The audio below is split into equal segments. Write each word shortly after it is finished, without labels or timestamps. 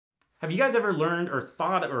Have you guys ever learned or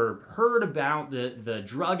thought or heard about the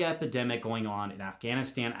drug epidemic going on in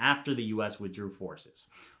Afghanistan after the US withdrew forces?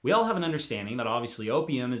 We all have an understanding that obviously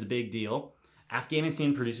opium is a big deal.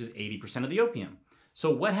 Afghanistan produces 80% of the opium. So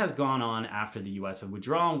what has gone on after the US have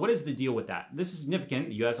withdrawn? What is the deal with that? This is significant.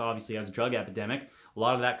 The US obviously has a drug epidemic. A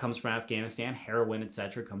lot of that comes from Afghanistan. Heroin,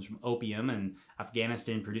 etc. comes from opium, and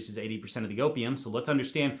Afghanistan produces 80% of the opium. So let's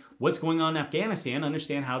understand what's going on in Afghanistan,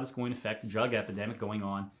 understand how this is going to affect the drug epidemic going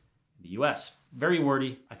on in the US. Very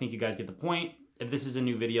wordy. I think you guys get the point. If this is a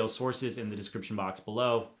new video, sources in the description box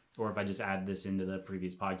below, or if I just add this into the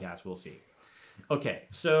previous podcast, we'll see. Okay,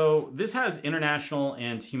 so this has international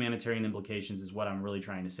and humanitarian implications is what I'm really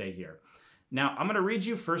trying to say here. Now, I'm going to read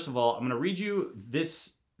you, first of all, I'm going to read you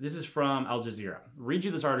this. This is from Al Jazeera. Read you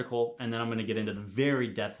this article, and then I'm going to get into the very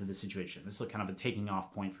depth of the situation. This is kind of a taking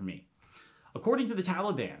off point for me. According to the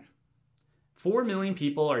Taliban, 4 million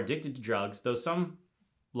people are addicted to drugs, though some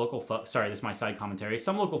local folks, sorry, this is my side commentary,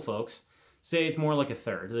 some local folks say it's more like a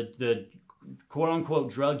third. The quote-unquote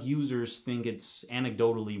drug users think it's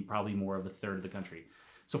anecdotally probably more of a third of the country.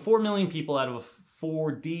 So 4 million people out of a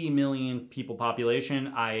 4D million people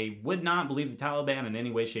population. I would not believe the Taliban in any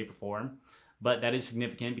way, shape, or form, but that is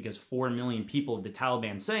significant because 4 million people, the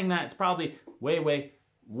Taliban saying that, it's probably way, way,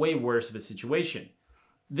 way worse of a situation.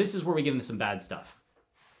 This is where we get into some bad stuff.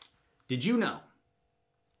 Did you know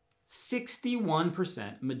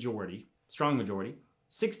 61% majority, strong majority,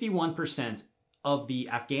 61% of the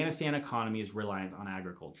Afghanistan economy is reliant on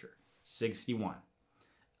agriculture. 61.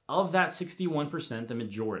 Of that 61%, the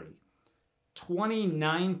majority,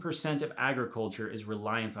 29% of agriculture is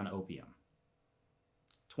reliant on opium.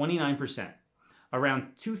 29%.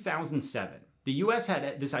 Around 2007, the US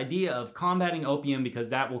had this idea of combating opium because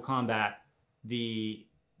that will combat the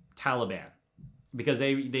Taliban. Because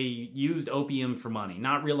they used opium for money,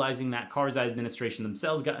 not realizing that Karzai administration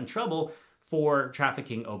themselves got in trouble for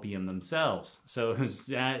trafficking opium themselves. So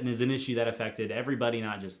that is an issue that affected everybody,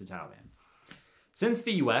 not just the Taliban. Since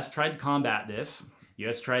the US tried to combat this, the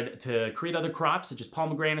US tried to create other crops such as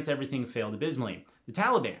pomegranates, everything failed abysmally. The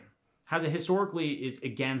Taliban has historically is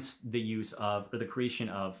against the use of, or the creation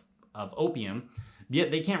of opium,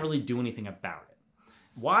 yet they can't really do anything about it.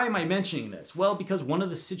 Why am I mentioning this? Well, because one of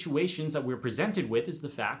the situations that we're presented with is the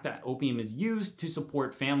fact that opium is used to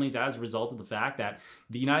support families as a result of the fact that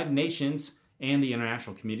the United Nations and the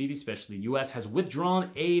international community, especially the US, has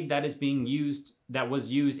withdrawn aid that is being used, that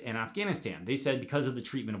was used in Afghanistan. They said because of the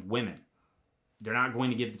treatment of women. They're not going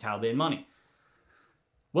to give the Taliban money.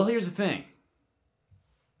 Well, here's the thing.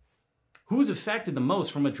 Who's affected the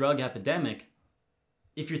most from a drug epidemic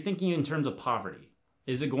if you're thinking in terms of poverty?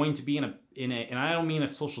 Is it going to be in a, and I don't mean a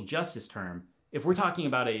social justice term, if we're talking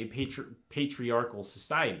about a patriarchal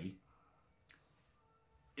society,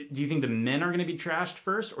 do you think the men are going to be trashed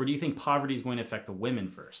first, or do you think poverty is going to affect the women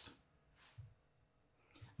first?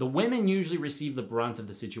 The women usually receive the brunt of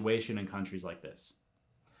the situation in countries like this.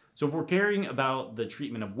 So if we're caring about the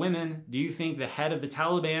treatment of women, do you think the head of the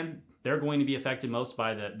Taliban, they're going to be affected most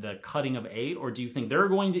by the cutting of aid, or do you think they're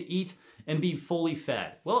going to eat and be fully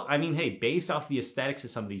fed? Well, I mean, hey, based off the aesthetics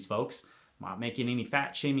of some of these folks, I'm not making any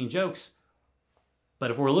fat-shaming jokes,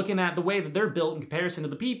 but if we're looking at the way that they're built in comparison to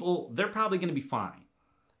the people, they're probably going to be fine.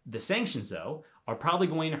 The sanctions, though, are probably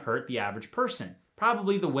going to hurt the average person.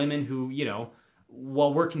 Probably the women who, you know,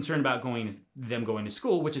 while we're concerned about them going to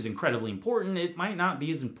school, which is incredibly important, it might not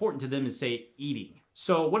be as important to them as, say, eating.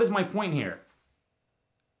 So what is my point here?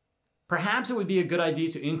 Perhaps it would be a good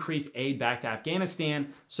idea to increase aid back to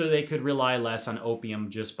Afghanistan so they could rely less on opium,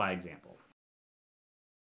 just by example.